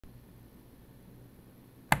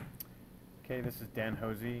Okay, this is Dan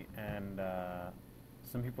Hosey, and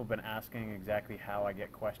some people have been asking exactly how I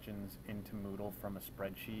get questions into Moodle from a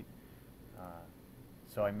spreadsheet.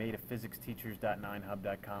 So I made a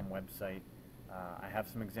physicsteachers.9hub.com website. I have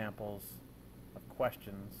some examples of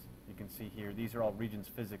questions. You can see here, these are all Regents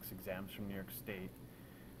physics exams from New York State.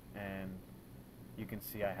 And you can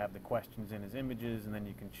see I have the questions in as images, and then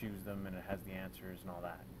you can choose them, and it has the answers and all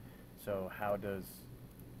that. So how does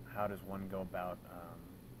one go about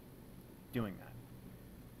doing that?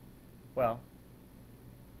 Well,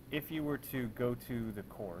 if you were to go to the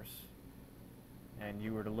course and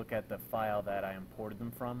you were to look at the file that I imported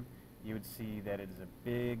them from, you would see that it is a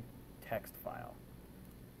big text file.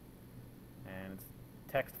 And it's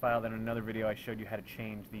a text file that in another video I showed you how to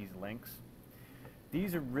change these links.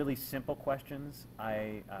 These are really simple questions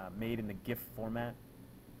I made in the GIF format.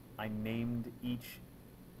 I named each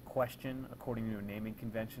question according to a naming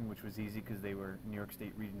convention, which was easy because they were New York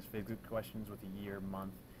State Regents physics questions with a year,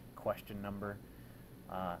 month, question number.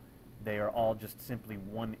 They are all just simply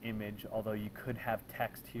one image, although you could have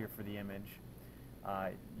text here for the image.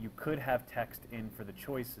 You could have text in for the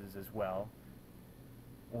choices as well,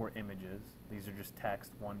 or images. These are just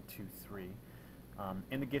text, 1, 2, 3.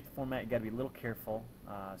 In the GIF format, you got to be a little careful.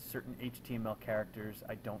 Certain HTML characters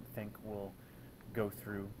I don't think will go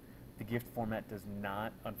through. The GIF format does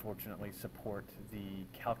not, unfortunately, support the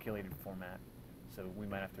calculated format, so we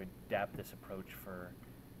might have to adapt this approach for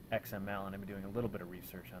XML, and I've been doing a little bit of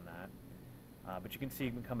research on that. But you can see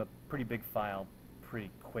it can become a pretty big file pretty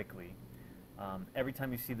quickly. Every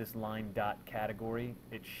time you see this line dot category,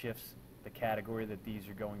 it shifts the category that these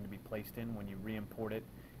are going to be placed in. When you re-import it,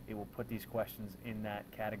 it will put these questions in that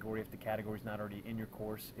category. If the category is not already in your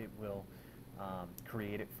course, it will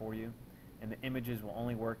create it for you. And the images will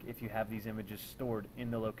only work if you have these images stored in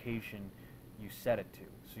the location you set it to.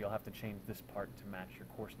 So you'll have to change this part to match your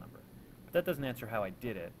course number. But that doesn't answer how I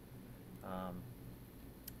did it.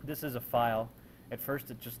 This is a file. At first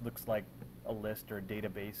it just looks like a list or a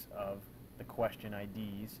database of the question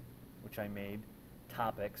IDs, which I made.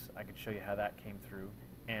 Topics, I could show you how that came through.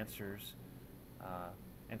 Answers,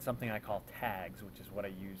 and something I call tags, which is what I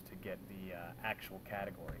use to get the actual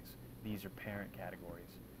categories. These are parent categories.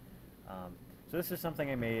 So this is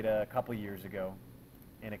something I made a couple years ago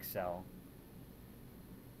in Excel,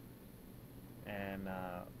 and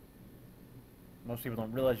most people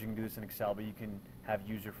don't realize you can do this in Excel, but you can have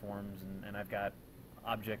user forms, and I've got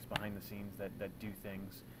objects behind the scenes that do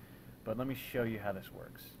things. But let me show you how this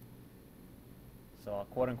works. So I'll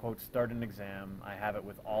quote-unquote start an exam. I have it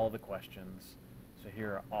with all the questions. So here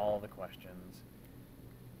are all the questions.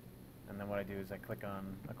 And then what I do is I click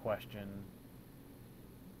on a question,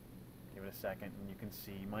 give it a second, and you can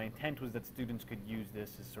see my intent was that students could use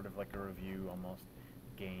this as sort of like a review, almost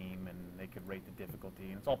game, and they could rate the difficulty,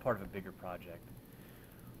 and it's all part of a bigger project.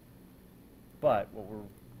 But what we're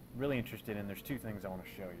really interested in, there's two things I want to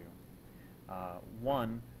show you.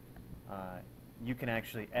 One, you can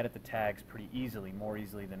actually edit the tags pretty easily, more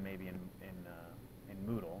easily than maybe in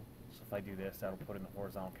Moodle. So if I do this, that'll put in the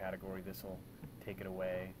horizontal category, this will take it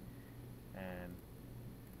away, and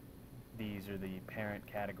these are the parent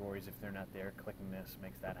categories. If they're not there, clicking this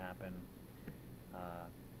makes that happen,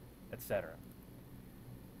 etc.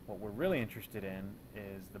 What we're really interested in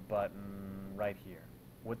is the button right here.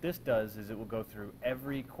 What this does is it will go through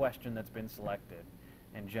every question that's been selected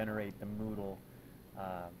and generate the Moodle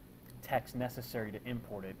text necessary to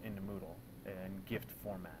import it into Moodle in GIF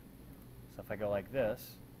format. So if I go like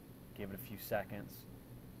this, give it a few seconds,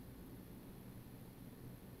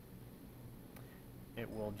 it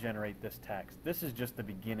will generate this text. This is just the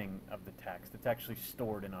beginning of the text. It's actually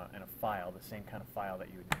stored in a file, the same kind of file that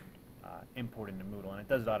you would import into Moodle, and it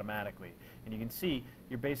does it automatically. And you can see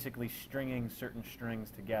you're basically stringing certain strings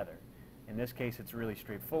together. In this case, it's really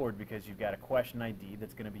straightforward because you've got a question ID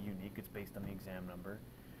that's going to be unique. It's based on the exam number.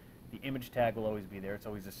 The image tag will always be there. It's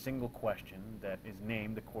always a single question that is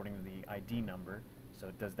named according to the ID number, so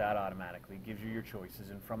it does that automatically. It gives you your choices,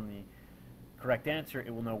 and from the correct answer,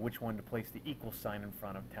 it will know which one to place the equal sign in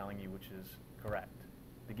front of, telling you which is correct.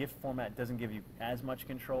 The GIF format doesn't give you as much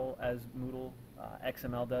control as Moodle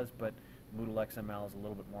XML does, but Moodle XML is a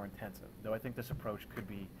little bit more intensive, though I think this approach could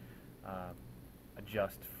be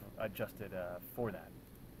adjusted for that.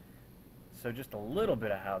 So just a little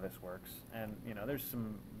bit of how this works, and there's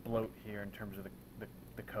some bloat here in terms of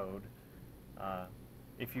the code.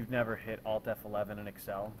 If you've never hit Alt F11 in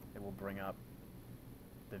Excel, it will bring up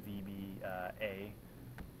the VBA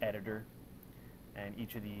editor, and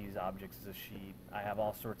each of these objects is a sheet. I have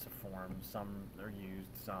all sorts of forms. Some are used,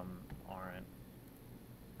 some aren't.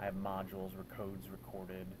 I have modules where code's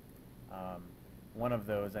recorded. one of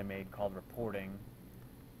those I made called reporting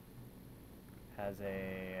has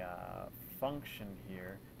a function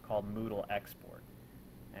here called Moodle Export.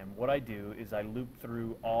 And what I do is I loop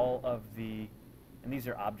through all of the, and these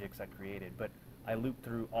are objects I created, but I loop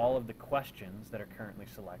through all of the questions that are currently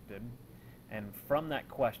selected. And from that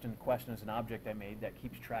question is an object I made that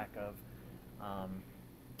keeps track of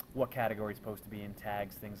what category is supposed to be in,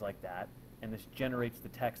 tags, things like that. And this generates the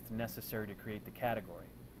text necessary to create the category.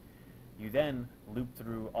 You then loop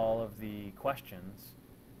through all of the questions,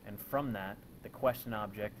 and from that, the question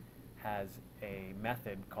object has a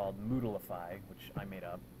method called Moodleify, which I made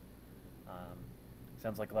up.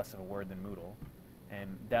 Sounds like less of a word than Moodle.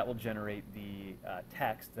 And that will generate the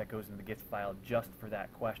text that goes into the GIF file just for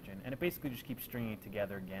that question. And it basically just keeps stringing it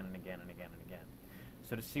together again and again and again and again.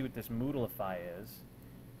 So to see what this Moodleify is,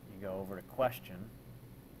 you go over to question.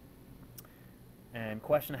 And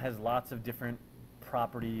question has lots of different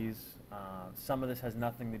properties. Some of this has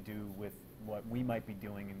nothing to do with what we might be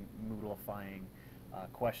doing in Moodleifying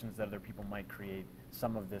questions that other people might create.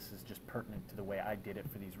 Some of this is just pertinent to the way I did it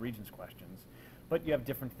for these Regents questions. But you have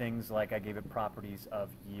different things, like I gave it properties of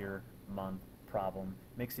year, month, problem.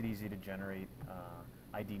 Makes it easy to generate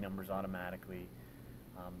ID numbers automatically.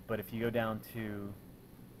 But if you go down to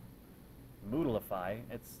Moodleify,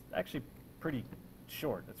 it's actually pretty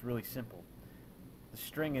short. It's really simple. The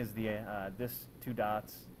string is the this 2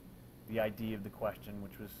 dots, the ID of the question,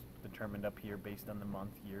 which was determined up here based on the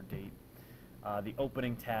month, year, date. The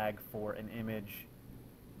opening tag for an image,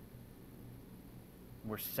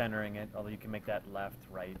 we're centering it, although you can make that left,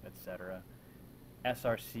 right, etc.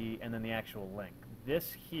 SRC, and then the actual link.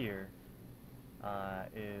 This here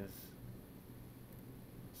is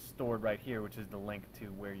stored right here, which is the link to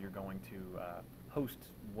where you're going to host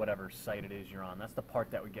whatever site it is you're on. That's the part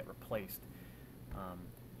that would get replaced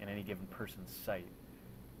in any given person's site.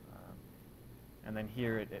 And then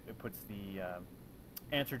here it puts the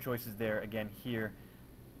answer choices there. Again, here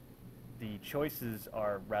the choices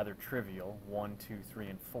are rather trivial, 1, 2, 3,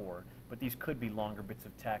 and 4, but these could be longer bits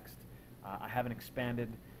of text. I haven't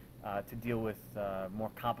expanded to deal with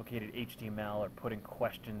more complicated HTML or putting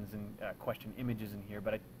questions and question images in here,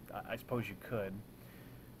 but I suppose you could.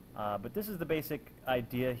 But this is the basic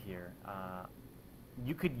idea here.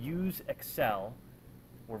 You could use Excel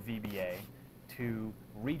or VBA to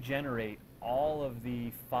regenerate all of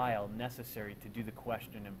the file necessary to do the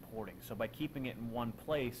question importing. So by keeping it in one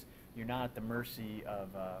place, you're not at the mercy of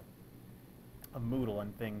Moodle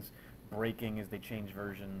and things breaking as they change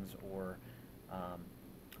versions, or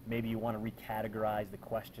maybe you want to recategorize the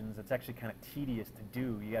questions. It's actually kind of tedious to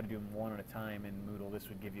do. You got to do them one at a time in Moodle. This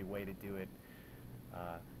would give you a way to do it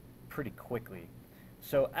pretty quickly.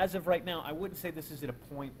 So as of right now, I wouldn't say this is at a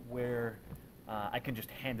point where I can just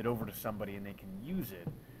hand it over to somebody and they can use it.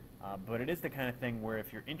 But it is the kind of thing where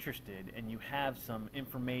if you're interested and you have some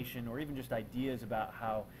information or even just ideas about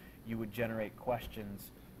how you would generate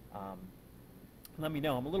questions, let me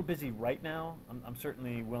know. I'm a little busy right now. I'm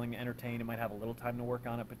certainly willing to entertain. I might have a little time to work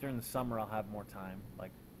on it, but during the summer I'll have more time,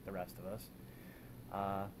 like the rest of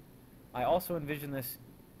us. I also envision this,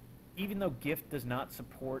 even though GIF does not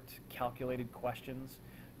support calculated questions,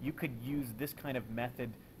 you could use this kind of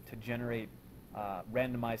method to generate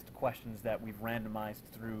randomized questions that we've randomized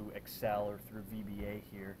through Excel or through VBA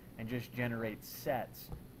here, and just generate sets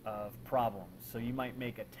of problems. So you might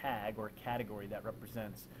make a tag or a category that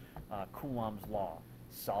represents Coulomb's law,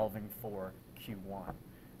 solving for Q1,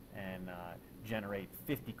 and generate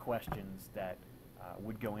 50 questions that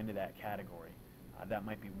would go into that category. That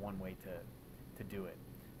might be one way to do it.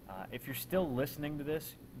 If you're still listening to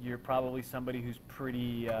this, you're probably somebody who's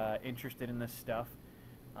pretty interested in this stuff.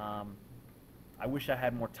 I wish I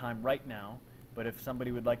had more time right now, but if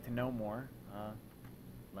somebody would like to know more,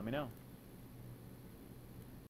 let me know.